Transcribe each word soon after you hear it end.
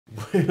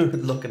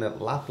looking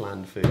at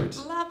Lapland food.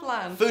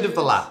 Lapland. Food of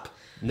the lap.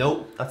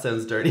 Nope, that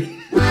sounds dirty.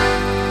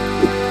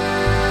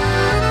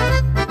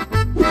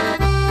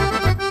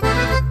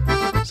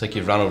 It's like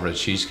you've ran over a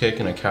cheesecake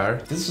in a car.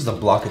 If this is a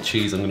block of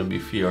cheese, I'm gonna be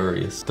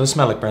furious. It does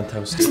smell like burnt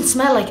toast. It doesn't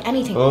smell like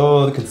anything.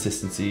 Oh, the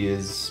consistency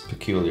is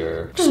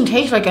peculiar. It doesn't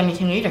taste like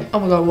anything either. Oh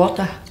my god, what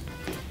the?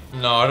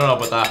 No, I don't know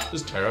about that.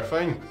 It's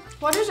terrifying.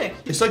 What is it?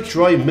 It's like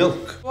dry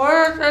milk.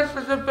 Why is that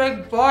such a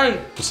big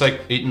bite? It's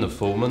like eating the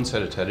foam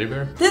inside a teddy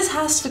bear. This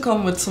has to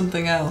come with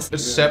something else. It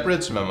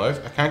separates in my mouth.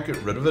 I can't get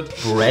rid of it.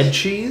 Bread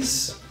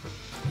cheese?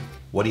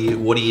 What are you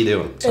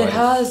doing? It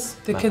has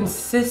the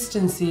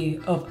consistency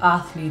of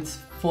athlete's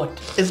foot.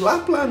 Is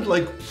Lapland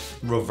like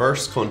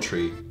reverse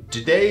country?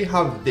 Do they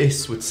have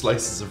this with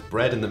slices of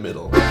bread in the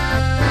middle?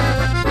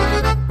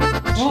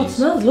 Oh, it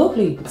smells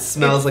lovely. It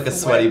smells like a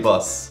sweaty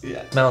bus.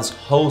 Yeah. Smells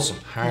wholesome,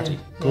 hearty,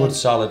 good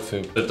solid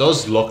food. It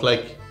does look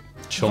like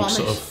chunks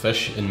Vomit. of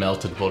fish in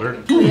melted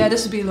butter. Yeah,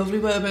 this would be a lovely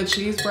bit of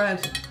cheese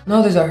bread.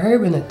 No, there's a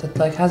herb in it that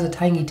like has a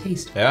tangy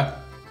taste. Yeah.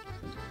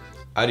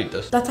 I'd eat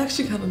this. That's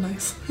actually kind of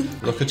nice.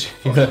 Look at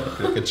you.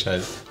 Look at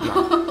Chad.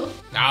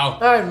 No.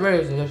 That is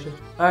really delicious.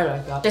 I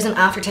like that. There's an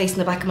aftertaste in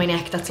the back of my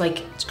neck that's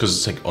like... It's because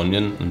it's like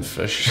onion and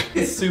fish.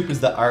 This soup is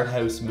the art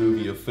house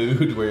movie of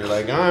food where you're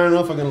like, I don't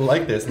know if I'm gonna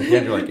like this. And at the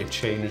end you're like, it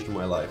changed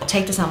my life.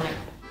 Take the salmon out.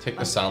 Take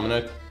the salmon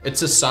out.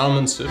 It's a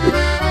salmon soup.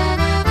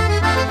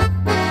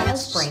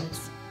 Smells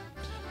brains.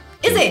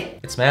 Is it?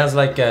 It smells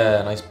like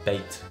a nice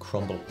baked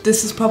crumble.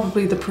 This is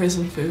probably the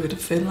prison food of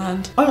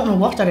Finland. I don't know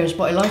what that is,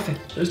 but I like it.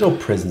 There's no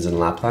prisons in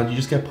Lapland. You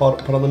just get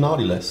put on the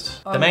naughty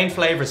list. The main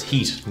flavour is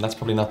heat, and that's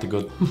probably not the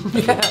good.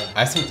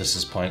 I think this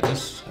is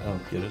pointless. I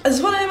don't get it. This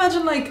is what I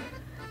imagine like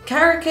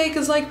carrot cake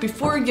is like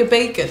before you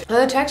bake it. And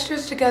the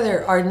textures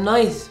together are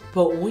nice,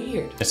 but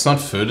weird. It's not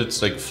food,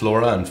 it's like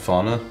flora and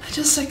fauna.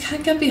 I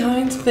can't get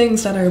behind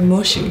things that are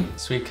mushy.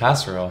 Sweet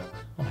casserole.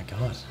 Oh my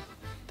god.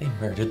 They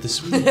murdered the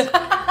sweet.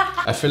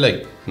 I feel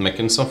like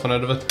making something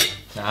out of it.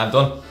 Nah, I'm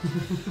done.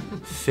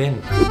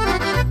 Finn.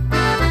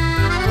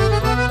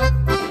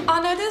 Oh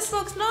no, this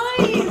looks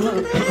nice. Look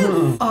at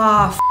this.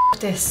 Ah, f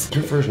this.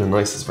 Your version of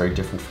nice is very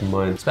different from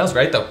mine. Smells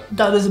great though.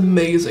 That is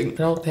amazing. I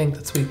don't think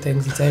that sweet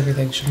things and savory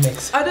things should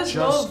mix. I just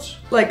love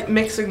like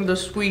mixing the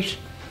sweet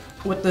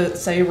with the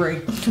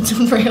savory. It's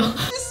unreal.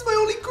 This is my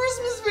only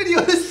Christmas video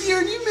this year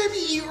and you made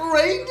me eat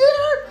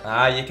reindeer?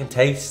 Ah, you can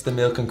taste the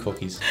milk and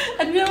cookies.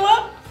 And you know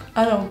what?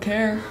 I don't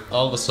care.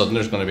 All of a sudden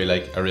there's going to be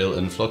like a real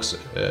influx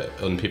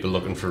on people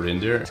looking for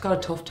reindeer. It's got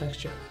a tough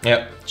texture.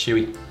 Yeah,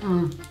 chewy.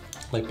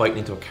 Like biting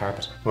into a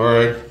carpet.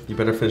 Alright, you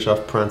better finish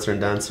off Prancer and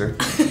Dancer.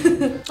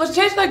 It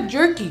tastes like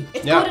jerky.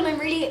 It's Yeah. good and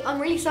I'm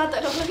really sad that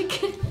I don't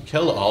like it.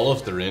 Kill all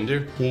of the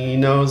reindeer. He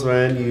knows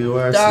when you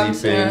are Dancer.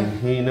 sleeping.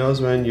 He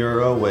knows when you're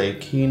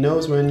awake. He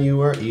knows when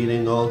you are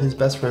eating all his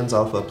best friends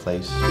off a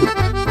plate.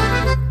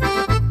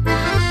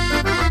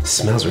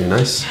 Smells really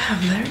nice.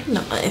 Very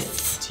nice.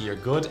 To your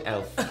good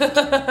elf.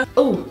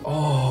 Oh.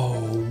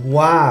 Oh,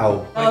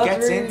 wow. It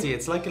gets into you.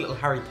 It's like a little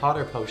Harry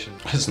Potter potion.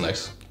 It's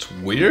nice. It's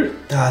weird.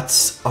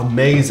 That's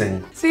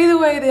amazing. See the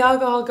way the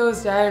alcohol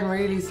goes down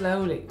really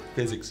slowly.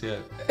 Physics, yeah.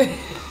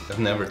 I've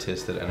never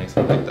tasted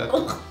anything like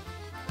that.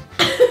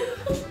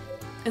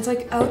 It's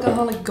like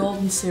alcoholic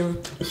golden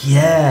syrup.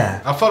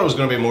 Yeah. I thought it was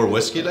going to be more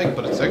whiskey like,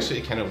 but it's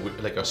actually kind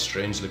of like a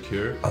strange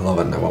liqueur. I love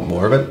it and I want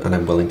more of it and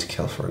I'm willing to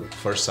kill for it.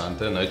 First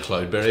Santa, now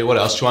Cloudberry. What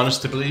else do you want us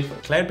to believe?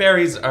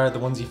 Cloudberries are the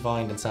ones you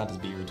find in Santa's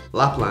beard.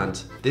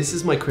 Lapland. This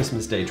is my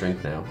Christmas Day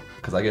drink now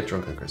because I get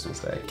drunk on Christmas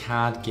Day.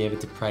 Can't give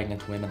it to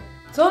pregnant women.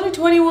 It's only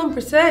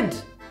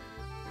 21%.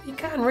 You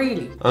can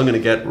really. I'm gonna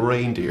get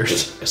reindeer.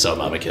 I saw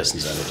Mama kissing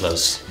Santa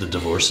Claus. The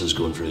divorce is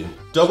going for you.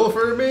 Double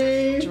for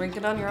me. Drink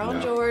it on your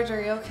own, George. Are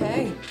you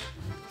okay?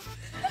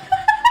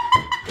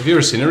 Have you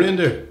ever seen a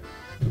reindeer?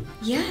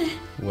 Yeah,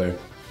 Where?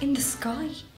 in the sky.